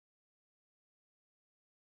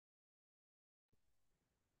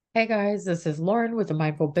Hey guys, this is Lauren with the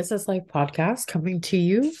Mindful Business Life podcast coming to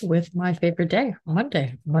you with my favorite day,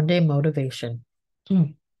 Monday motivation. Hmm,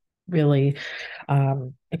 Really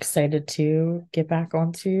excited to get back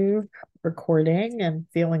onto recording and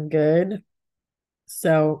feeling good.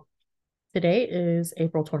 So today is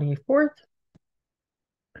April 24th,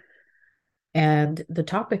 and the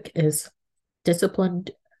topic is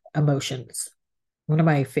disciplined emotions. One of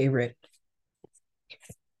my favorite.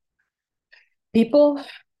 People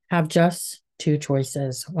have just two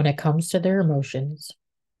choices when it comes to their emotions.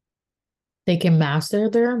 They can master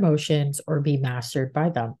their emotions or be mastered by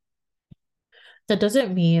them. That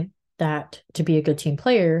doesn't mean that to be a good team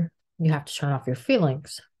player, you have to turn off your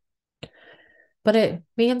feelings, but it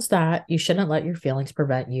means that you shouldn't let your feelings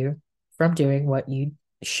prevent you from doing what you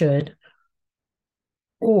should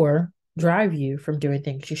or drive you from doing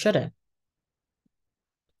things you shouldn't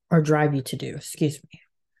or drive you to do. Excuse me.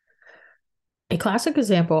 A classic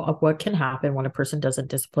example of what can happen when a person doesn't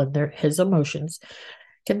discipline his emotions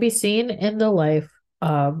can be seen in the life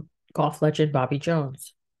of golf legend Bobby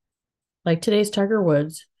Jones. Like today's Tiger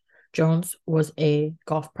Woods, Jones was a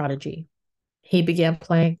golf prodigy. He began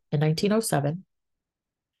playing in 1907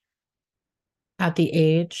 at the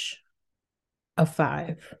age of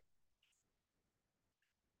 5.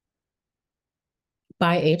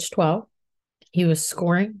 By age 12, he was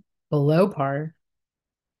scoring below par,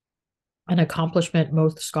 an accomplishment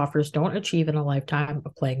most scoffers don't achieve in a lifetime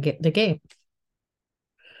of playing the game.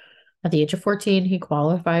 At the age of 14, he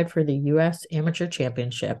qualified for the U.S. Amateur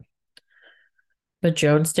Championship, but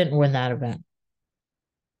Jones didn't win that event.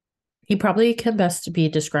 He probably can best be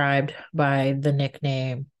described by the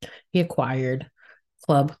nickname he acquired,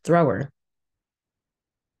 Club Thrower.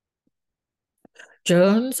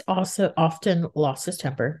 Jones also often lost his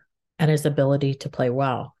temper and his ability to play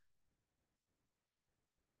well.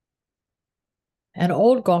 An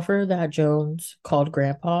old golfer that Jones called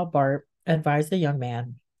Grandpa Bart advised the young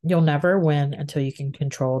man, "You'll never win until you can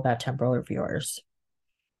control that temper of yours."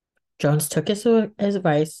 Jones took his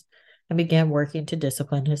advice and began working to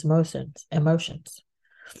discipline his emotions.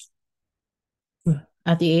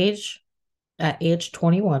 At the age at age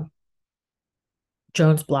 21,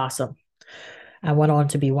 Jones blossomed and went on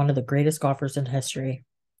to be one of the greatest golfers in history,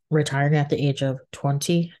 retiring at the age of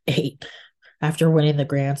 28 after winning the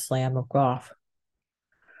Grand Slam of golf.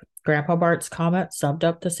 Grandpa Bart's comment summed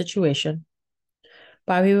up the situation.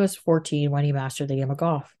 Bobby was 14 when he mastered the game of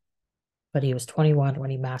golf, but he was 21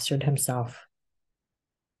 when he mastered himself.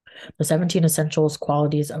 The 17 essentials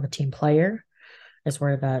qualities of a team player is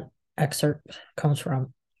where that excerpt comes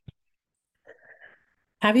from.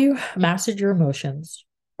 Have you mastered your emotions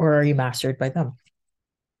or are you mastered by them?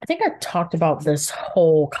 I think I talked about this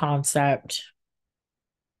whole concept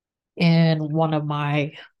in one of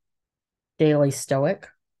my daily stoic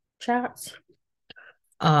chats.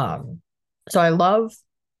 Um, so I love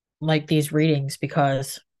like these readings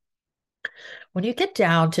because when you get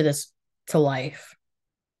down to this to life,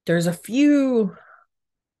 there's a few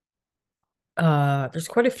there's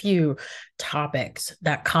quite a few topics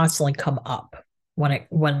that constantly come up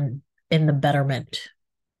when in the betterment,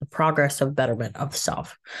 the progress of betterment of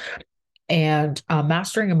self. And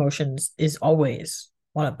mastering emotions is always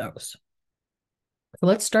one of those. So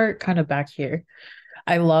let's start kind of back here.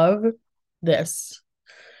 I love this.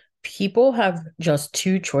 People have just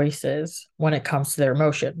two choices when it comes to their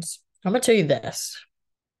emotions. I'm going to tell you this.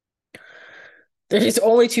 There's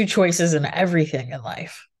only two choices in everything in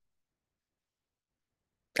life.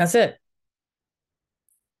 That's it.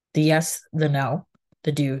 The yes, the no,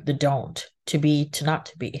 the do, the don't, to be, to not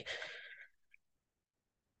to be.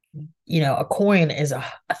 A coin is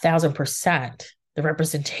 1,000% the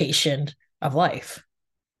representation of life.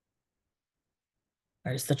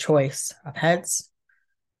 There's the choice of heads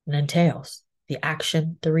and then tails, the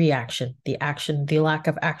action, the reaction, the action, the lack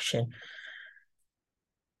of action,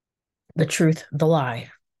 the truth, the lie.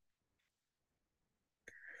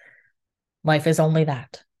 Life is only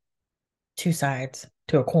that, two sides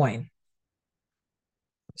to a coin.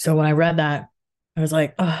 So when I read that, I was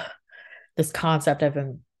like, oh, this concept I've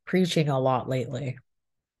been preaching a lot lately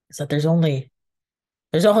is that there's only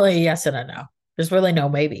a yes and a no. There's really no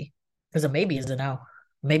maybe, because a maybe is a no.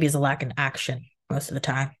 Maybe is a lack in action most of the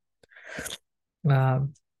time.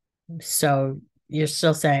 Um, so you're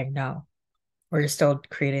still saying no, or you're still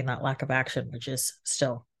creating that lack of action, which is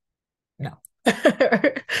still no.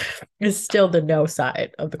 It's still the no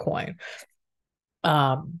side of the coin.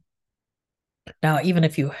 Um, Now, even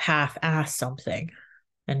if you half-ass something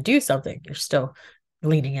and do something, you're still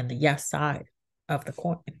leaning in the yes side of the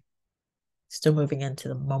coin, still moving into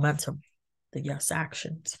the momentum, the yes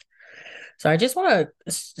actions. So I just want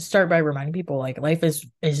to start by reminding people like life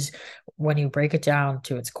is when you break it down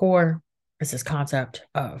to its core, it's this concept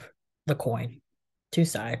of the coin, two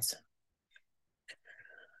sides.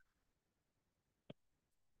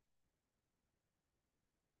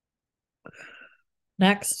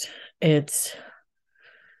 Next, it's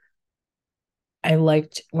I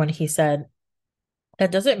liked when he said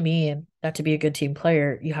that doesn't mean that to be a good team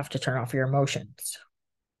player, you have to turn off your emotions.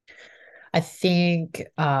 I think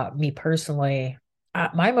me personally,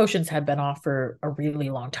 my emotions had been off for a really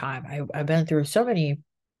long time. I've been through so many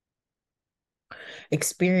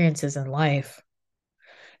experiences in life.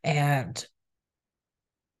 And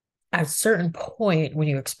at a certain point, when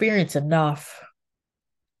you experience enough,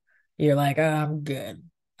 you're like, oh, I'm good.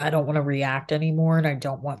 I don't want to react anymore. And I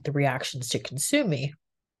don't want the reactions to consume me.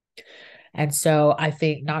 And so I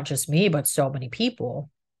think not just me, but so many people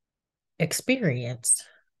experience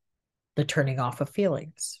the turning off of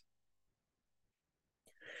feelings.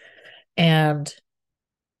 And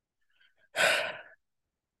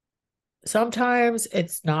sometimes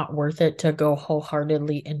it's not worth it to go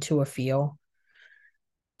wholeheartedly into a feel.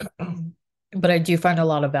 But I do find a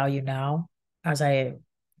lot of value now as I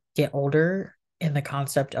get older in the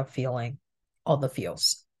concept of feeling all the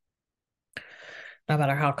feels, no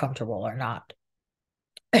matter how comfortable or not.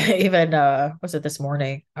 Even was it this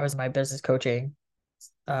morning? I was in my business coaching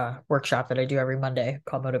workshop that I do every Monday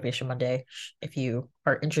called Motivation Monday. If you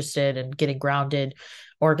are interested in getting grounded,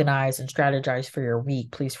 organized, and strategize for your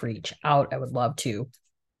week, please reach out. I would love to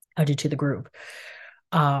add you to the group.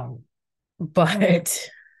 But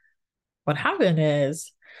what happened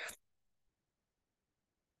is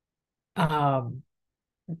um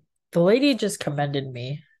the lady just commended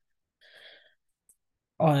me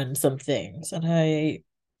on some things, and I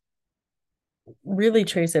really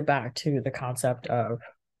trace it back to the concept of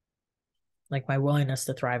like my willingness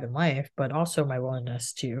to thrive in life, but also my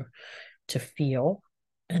willingness to feel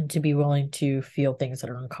and to be willing to feel things that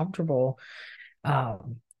are uncomfortable.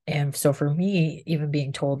 And so for me, even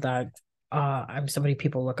being told that I'm somebody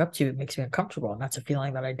people look up to, it makes me uncomfortable. And that's a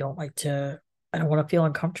feeling that I don't want to feel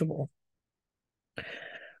uncomfortable.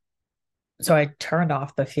 So I turned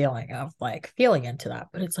off the feeling of like feeling into that.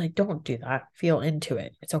 But it's like, don't do that. Feel into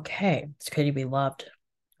it. It's okay. It's okay to be loved.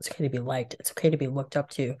 It's okay to be liked. It's okay to be looked up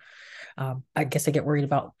to. I guess I get worried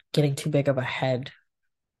about getting too big of a head.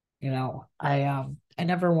 I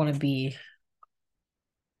never want to be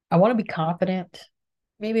I want to be confident,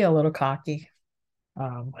 maybe a little cocky.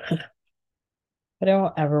 But I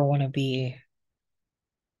don't ever want to be,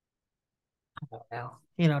 I don't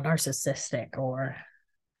know, narcissistic or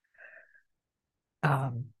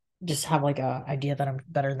um just have like a idea that I'm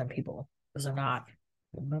better than people because I'm not.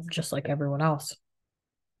 I'm just like everyone else.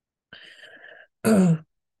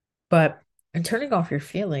 But in turning off your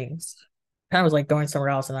feelings, kind of was like going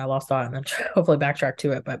somewhere else and I lost thought and then hopefully backtrack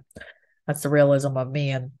to it. But that's the realism of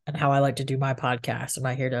me and how I like to do my podcast. I'm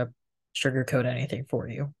not here to sugarcoat anything for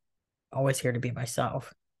you. Always here to be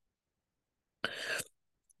myself.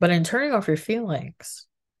 But in turning off your feelings,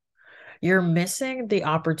 you're missing the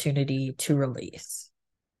opportunity to release.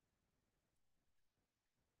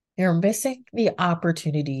 You're missing the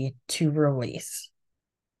opportunity to release.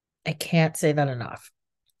 I can't say that enough.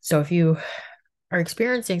 So if you are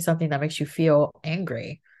experiencing something that makes you feel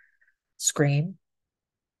angry, scream,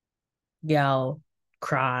 yell,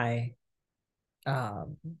 cry,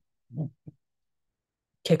 um,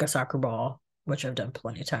 kick a soccer ball, which I've done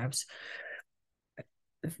plenty of times.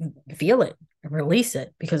 Feel it and release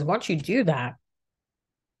it because once you do that,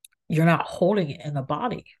 you're not holding it in the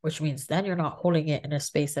body, which means then you're not holding it in a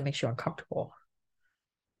space that makes you uncomfortable,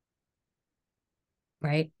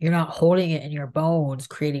 right? You're not holding it in your bones,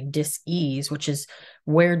 creating dis-ease, which is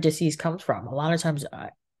where dis-ease comes from. A lot of times,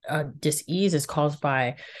 dis-ease is caused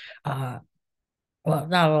by, well,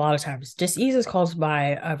 not a lot of times, dis-ease is caused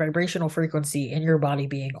by a vibrational frequency in your body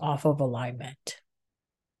being off of alignment.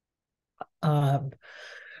 Um,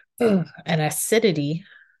 and acidity,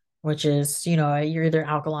 which is, you're either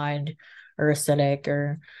alkaline or acidic,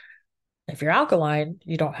 or if you're alkaline,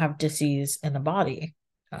 you don't have disease in the body.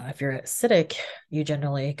 If you're acidic, you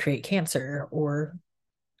generally create cancer or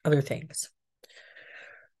other things.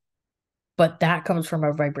 But that comes from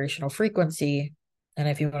a vibrational frequency. And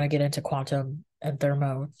if you want to get into quantum and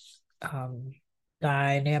thermo um,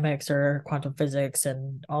 dynamics or quantum physics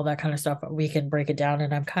and all that kind of stuff, we can break it down.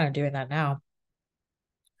 And I'm kind of doing that now.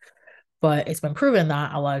 But it's been proven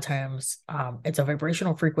that a lot of times it's a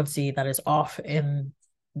vibrational frequency that is off in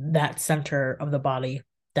that center of the body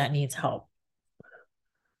that needs help.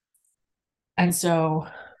 And so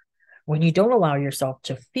when you don't allow yourself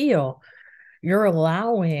to feel, you're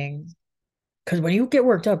allowing Because when you get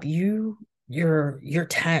worked up, you're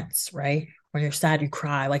tense, right? When you're sad, you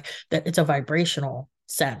cry. Like that, it's a vibrational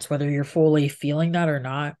sense, whether you're fully feeling that or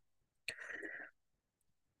not.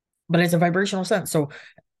 But it's a vibrational sense. So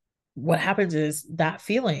what happens is that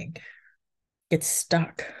feeling gets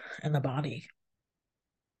stuck in the body.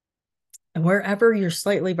 And wherever you're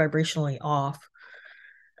slightly vibrationally off,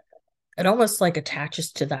 it almost like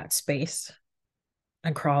attaches to that space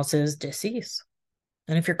and causes disease.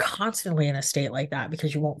 And if you're constantly in a state like that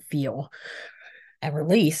because you won't feel and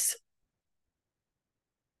release,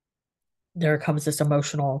 there comes this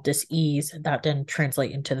emotional dis-ease that then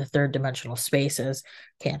translate into the third dimensional spaces,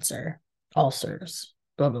 cancer, ulcers,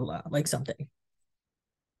 blah, blah, blah, like something.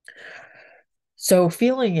 So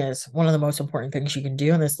feeling is one of the most important things you can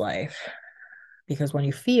do in this life, because when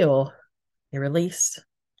you feel, you release,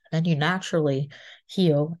 then you naturally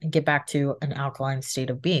heal and get back to an alkaline state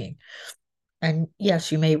of being. And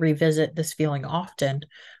yes, you may revisit this feeling often,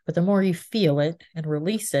 but the more you feel it and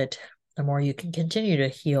release it, the more you can continue to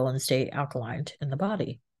heal and stay alkaline in the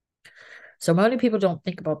body. So many people don't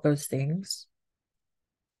think about those things.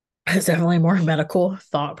 There's definitely more medical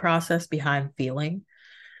thought process behind feeling.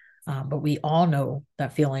 But we all know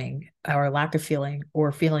that feeling, or lack of feeling,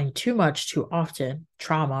 or feeling too much too often,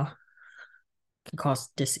 trauma can cause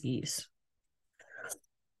dis-ease.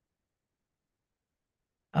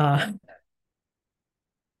 Uh,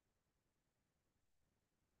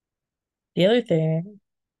 the other thing,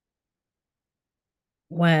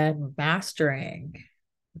 when mastering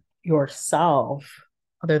yourself,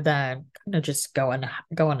 other than kind of just going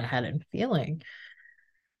ahead and feeling,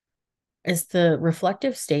 is the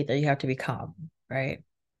reflective state that you have to become, right?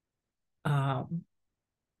 Um,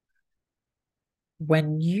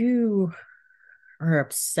 when you are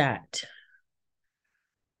upset,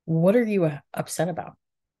 what are you upset about?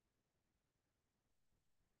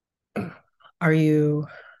 Are you,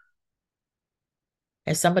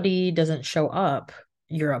 if somebody doesn't show up,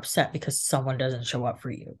 you're upset because someone doesn't show up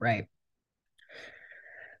for you, right?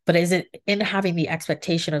 But is it in having the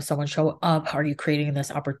expectation of someone show up, are you creating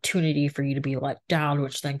this opportunity for you to be let down,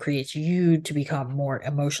 which then creates you to become more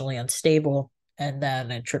emotionally unstable? And then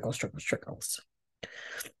it trickles, trickles, trickles.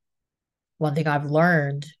 One thing I've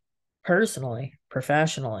learned personally,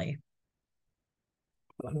 professionally,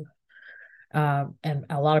 and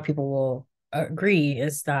a lot of people will agree,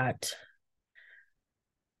 is that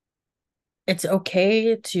it's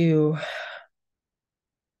okay to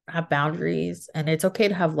have boundaries and it's okay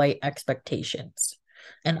to have light expectations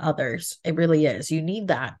in others. It really is. You need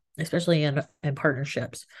that, especially in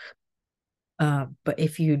partnerships. But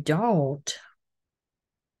if you don't,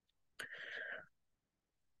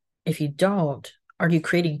 are you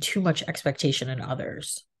creating too much expectation in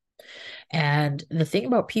others? And the thing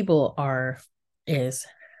about people is,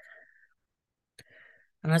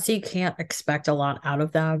 I'm not saying you can't expect a lot out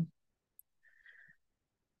of them,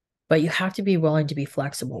 but you have to be willing to be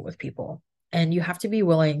flexible with people. And you have to be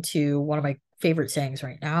willing to, one of my favorite sayings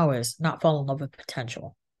right now is not fall in love with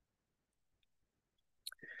potential.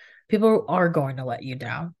 People are going to let you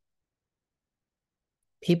down.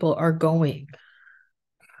 People are going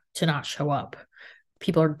to not show up.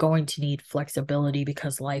 People are going to need flexibility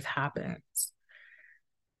because life happens.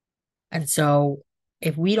 And so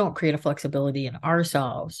if we don't create a flexibility in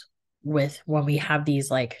ourselves with when we have these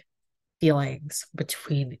like feelings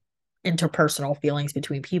between interpersonal feelings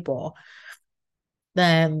between people,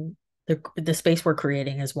 then the space we're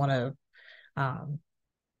creating is one of um,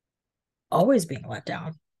 always being let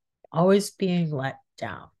down, always being let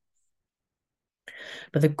down.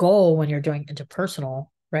 But the goal when you're doing interpersonal,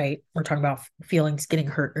 right? We're talking about feelings getting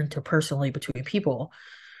hurt interpersonally between people,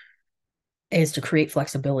 is to create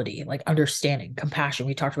flexibility, like understanding, compassion.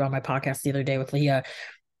 We talked about my podcast the other day with Leah.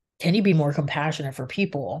 Can you be more compassionate for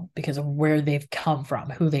people because of where they've come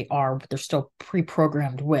from, who they are, what they're still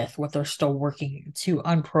pre-programmed with, what they're still working to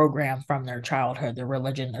unprogram from their childhood, their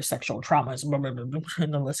religion, their sexual traumas, blah, blah, blah, blah,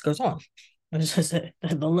 and the list goes on. It's just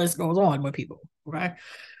the list goes on with people, right?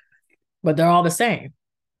 But they're all the same.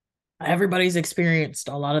 Everybody's experienced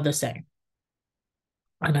a lot of the same.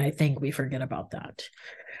 And I think we forget about that.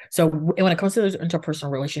 So when it comes to those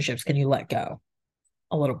interpersonal relationships, can you let go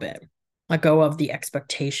a little bit? Let go of the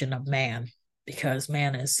expectation of man, because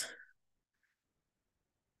man is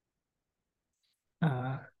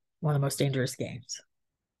one of the most dangerous games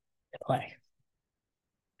to play.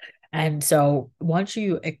 And so once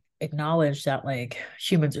you acknowledge that like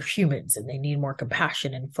humans are humans and they need more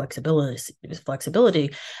compassion and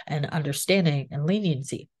flexibility and understanding and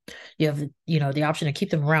leniency, You have, the option to keep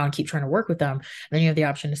them around, keep trying to work with them. And then you have the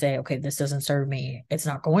option to say, okay, this doesn't serve me. It's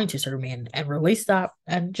not going to serve me, and release that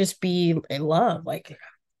and just be in love. Like,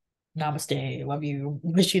 namaste, love you,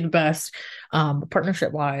 wish you the best.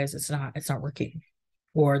 Partnership wise, it's not working.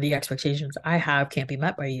 Or the expectations I have can't be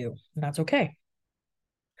met by you. And that's okay.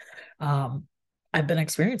 Um, I've been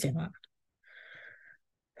experiencing that.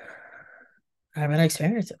 I've been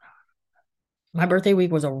experiencing that. My birthday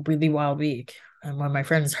week was a really wild week. And when my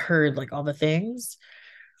friends heard like all the things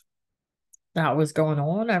that was going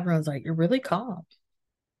on, everyone's like, you're really calm.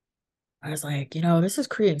 I was like, this is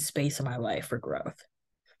creating space in my life for growth.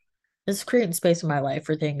 This is creating space in my life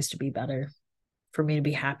for things to be better, for me to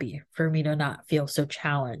be happy, for me to not feel so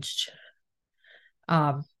challenged.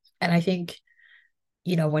 And I think,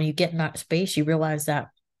 when you get in that space, you realize that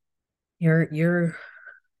you're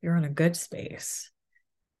in a good space.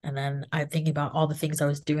 And then I'm thinking about all the things I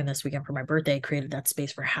was doing this weekend for my birthday, created that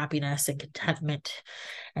space for happiness and contentment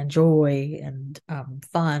and joy and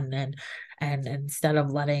fun. And instead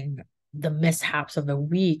of letting the mishaps of the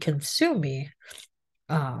week consume me,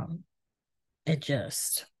 um, I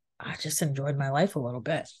just enjoyed my life a little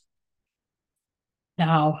bit.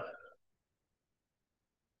 Now,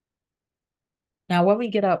 when we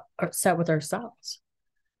get upset with ourselves,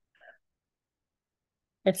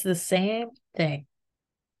 it's the same thing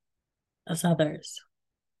as others.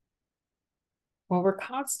 When we're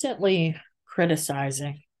constantly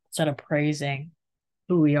criticizing instead of praising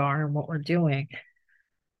who we are and what we're doing,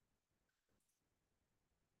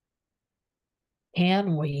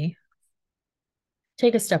 can we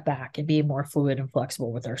take a step back and be more fluid and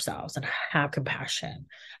flexible with ourselves and have compassion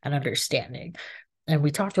and understanding? And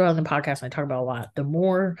we talked about it in the podcast, and I talk about a lot. The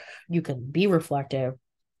more you can be reflective,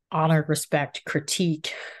 honor, respect,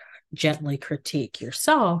 gently critique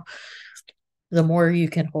yourself, the more you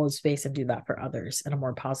can hold space and do that for others in a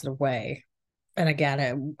more positive way. And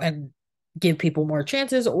again, and give people more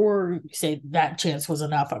chances, or say that chance was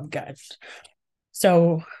enough, I'm good.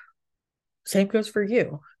 So same goes for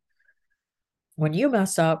you. When you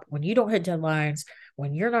mess up, when you don't hit deadlines,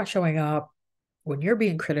 when you're not showing up, when you're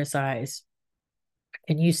being criticized,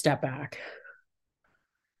 and you step back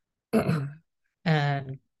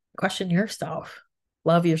and question yourself,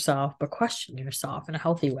 love yourself, but question yourself in a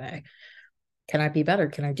healthy way. Can I be better?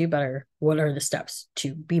 Can I do better? What are the steps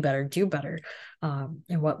to be better, do better?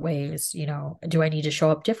 In what ways, do I need to show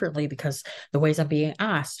up differently because the ways I'm being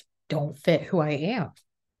asked don't fit who I am?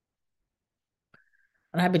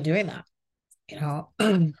 And I've been doing that,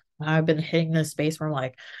 I've been hitting this space where I'm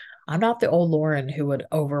like, I'm not the old Lauren who would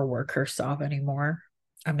overwork herself anymore.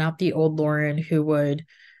 I'm not the old Lauren who would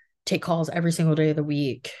take calls every single day of the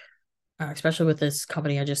week, especially with this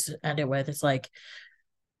company I just ended with. It's like,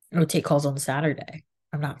 I would take calls on Saturday.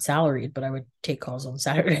 I'm not salaried, but I would take calls on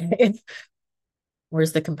Saturday.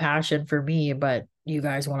 Where's the compassion for me? But you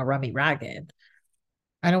guys want to run me ragged.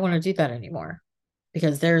 I don't want to do that anymore,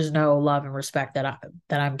 because there's no love and respect that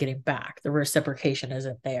I'm getting back. The reciprocation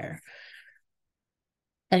isn't there.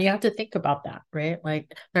 And you have to think about that, right?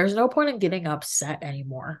 Like, there's no point in getting upset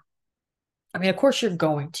anymore. I mean, of course you're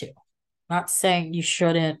going to. I'm not saying you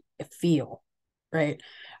shouldn't feel, right?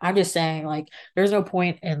 I'm just saying, like, there's no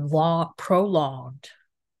point in prolonged,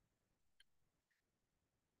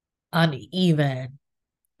 uneven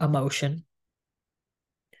emotion.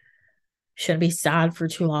 Shouldn't be sad for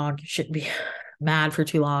too long. Shouldn't be mad for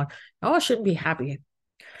too long. Oh, I shouldn't be happy.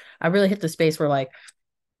 I really hit the space where, like,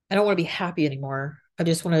 I don't want to be happy anymore. I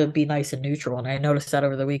just want to be nice and neutral. And I noticed that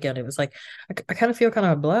over the weekend. It was like, I kind of feel kind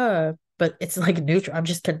of blah, but it's like neutral. I'm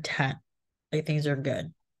just content. Like, things are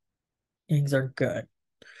good. Things are good.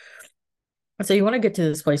 So you want to get to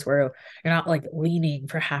this place where you're not like leaning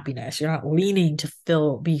for happiness. You're not leaning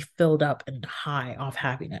to be filled up and high off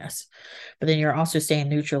happiness. But then you're also staying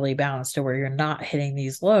neutrally balanced to where you're not hitting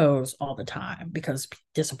these lows all the time because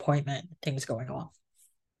disappointment, things going on.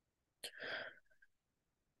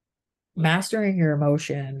 Mastering your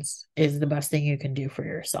emotions is the best thing you can do for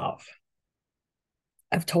yourself.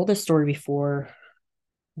 I've told this story before,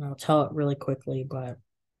 and I'll tell it really quickly, but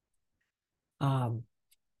um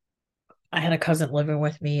I had a cousin living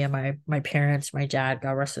with me, and my parents, my dad,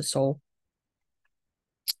 God rest his soul,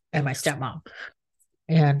 and my stepmom.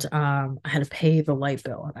 And I had to pay the light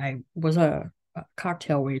bill. And I was a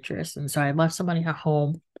cocktail waitress, and so I left somebody at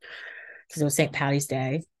home because it was St. Patty's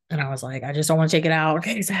Day. And I was like, I just don't want to take it out in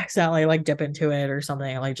case I accidentally like dip into it or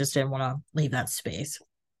something. I like just didn't want to leave that space.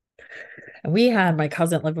 And we had my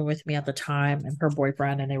cousin living with me at the time and her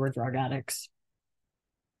boyfriend, and they were drug addicts.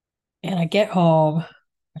 And I get home,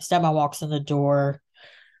 my stepmom walks in the door.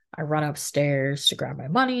 I run upstairs to grab my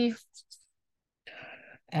money.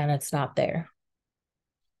 and it's not there.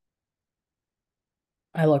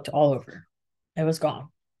 I looked all over. It was gone.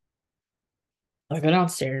 I go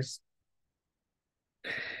downstairs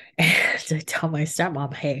and I tell my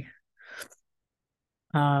stepmom, hey,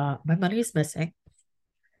 my money's missing.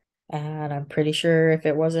 And I'm pretty sure if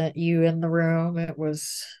it wasn't you in the room, it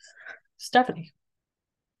was Stephanie.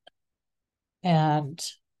 And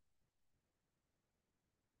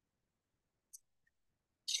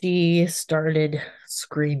she started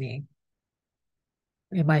screaming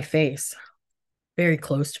in my face, very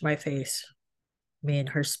close to my face. Me and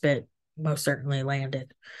her spit most certainly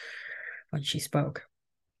landed when she spoke.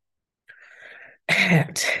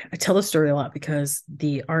 And I tell the story a lot because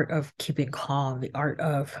the art of keeping calm, the art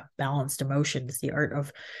of balanced emotions, the art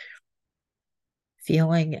of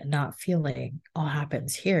feeling and not feeling all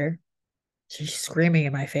happens here. So she's screaming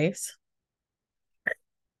in my face.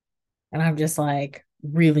 And I'm just like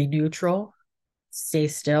really neutral, stay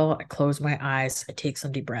still. I close my eyes. I take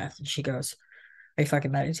some deep breath. And she goes, are you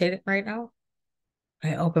fucking meditating right now?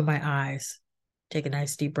 I open my eyes, take a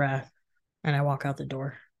nice deep breath, and I walk out the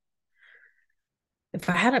door. If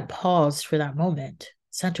I hadn't paused for that moment,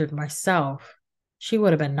 centered myself, she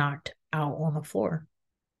would have been knocked out on the floor.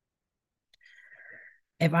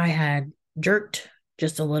 If I had jerked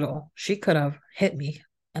just a little, she could have hit me,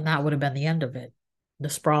 and that would have been the end of it. The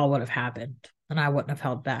sprawl would have happened, and I wouldn't have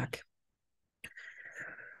held back.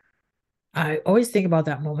 I always think about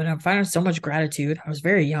that moment. I'm finding so much gratitude. I was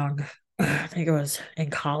very young. I think I was in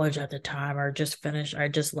college at the time, or just finished. I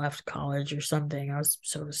just left college or something. It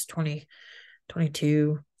was 20,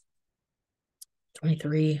 22,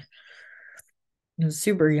 23. I was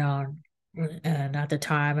super young. And at the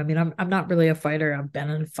time, I mean, I'm not really a fighter. I've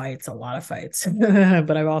been in fights, a lot of fights,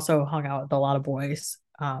 but I've also hung out with a lot of boys.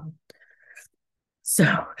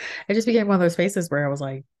 So it just became one of those spaces where I was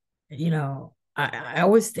like, I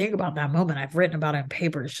always think about that moment. I've written about it in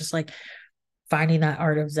papers, just like finding that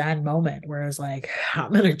art of Zen moment where it's like,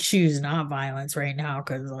 I'm going to choose not violence right now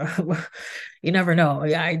because you never know.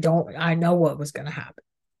 I know what was going to happen.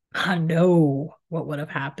 I know what would have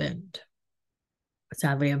happened.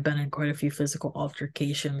 Sadly, I've been in quite a few physical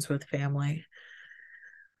altercations with family.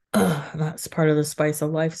 That's part of the spice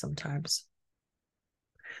of life sometimes.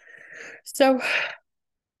 So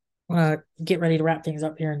I'm going to get ready to wrap things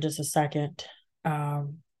up here in just a second.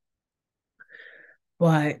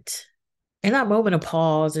 But in that moment of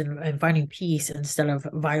pause and finding peace instead of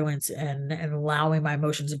violence and allowing my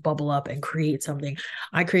emotions to bubble up and create something,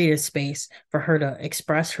 I created a space for her to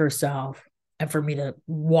express herself and for me to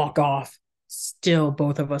walk off, still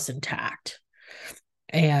both of us intact.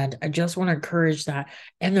 And I just want to encourage that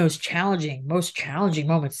in those most challenging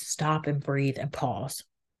moments, stop and breathe and pause.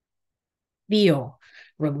 Feel,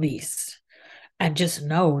 release. And just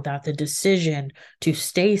know that the decision to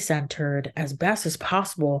stay centered as best as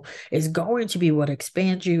possible is going to be what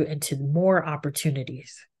expands you into more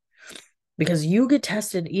opportunities. Because you get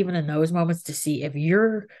tested even in those moments to see if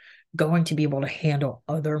you're going to be able to handle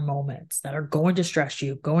other moments that are going to stress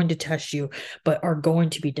you, going to test you, but are going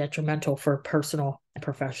to be detrimental for personal and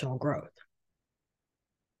professional growth.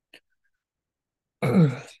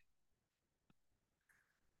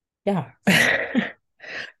 Yeah.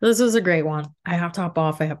 This was a great one. I have to hop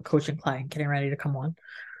off. I have a coaching client getting ready to come on.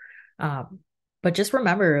 But just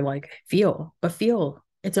remember, like, feel.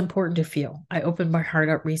 It's important to feel. I opened my heart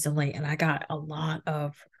up recently and I got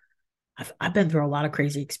I've been through a lot of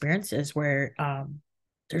crazy experiences where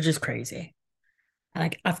they're just crazy.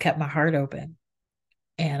 And I've kept my heart open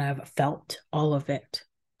and I've felt all of it,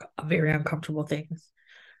 very uncomfortable things.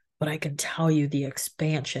 But I can tell you the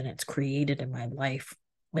expansion it's created in my life.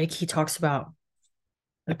 Like he talks about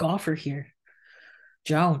the golfer here,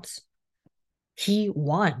 Jones. He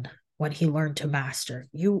won when he learned to master.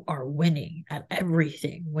 You are winning at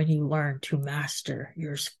everything when you learn to master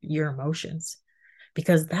your emotions,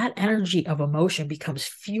 because that energy of emotion becomes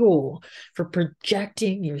fuel for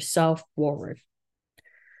projecting yourself forward.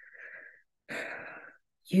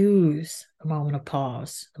 Use a moment of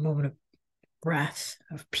pause, a moment of breath,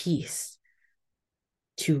 of peace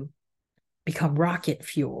to become rocket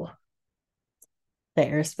fuel. The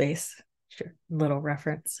aerospace, sure, little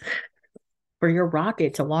reference, for your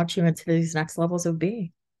rocket to launch you into these next levels of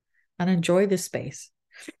being, and enjoy this space.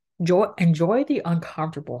 Enjoy the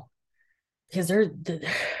uncomfortable, because they're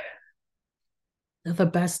the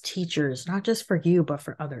best teachers, not just for you, but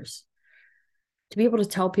for others. To be able to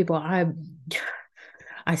tell people I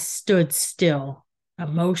stood still,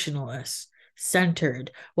 emotionless,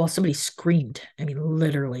 centered, while somebody screamed. I mean,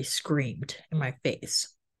 literally screamed in my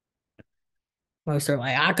face. Most are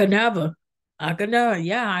like, I could never. I could know.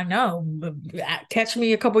 Yeah, I know. Catch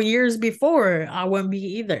me a couple years before, I wouldn't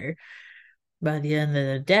be either. But at the end of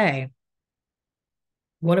the day,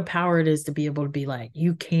 what a power it is to be able to be like,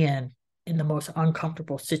 you can, in the most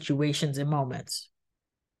uncomfortable situations and moments,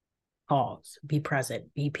 pause, be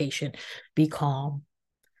present, be patient, be calm,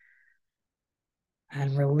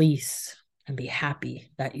 and release and be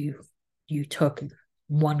happy that you took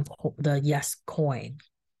the yes coin,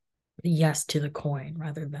 the yes to the coin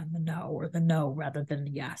rather than the no, or the no rather than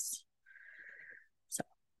the yes. So,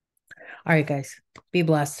 all right, guys, be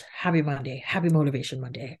blessed. Happy Monday. Happy Motivation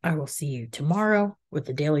Monday. I will see you tomorrow with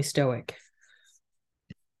the Daily Stoic.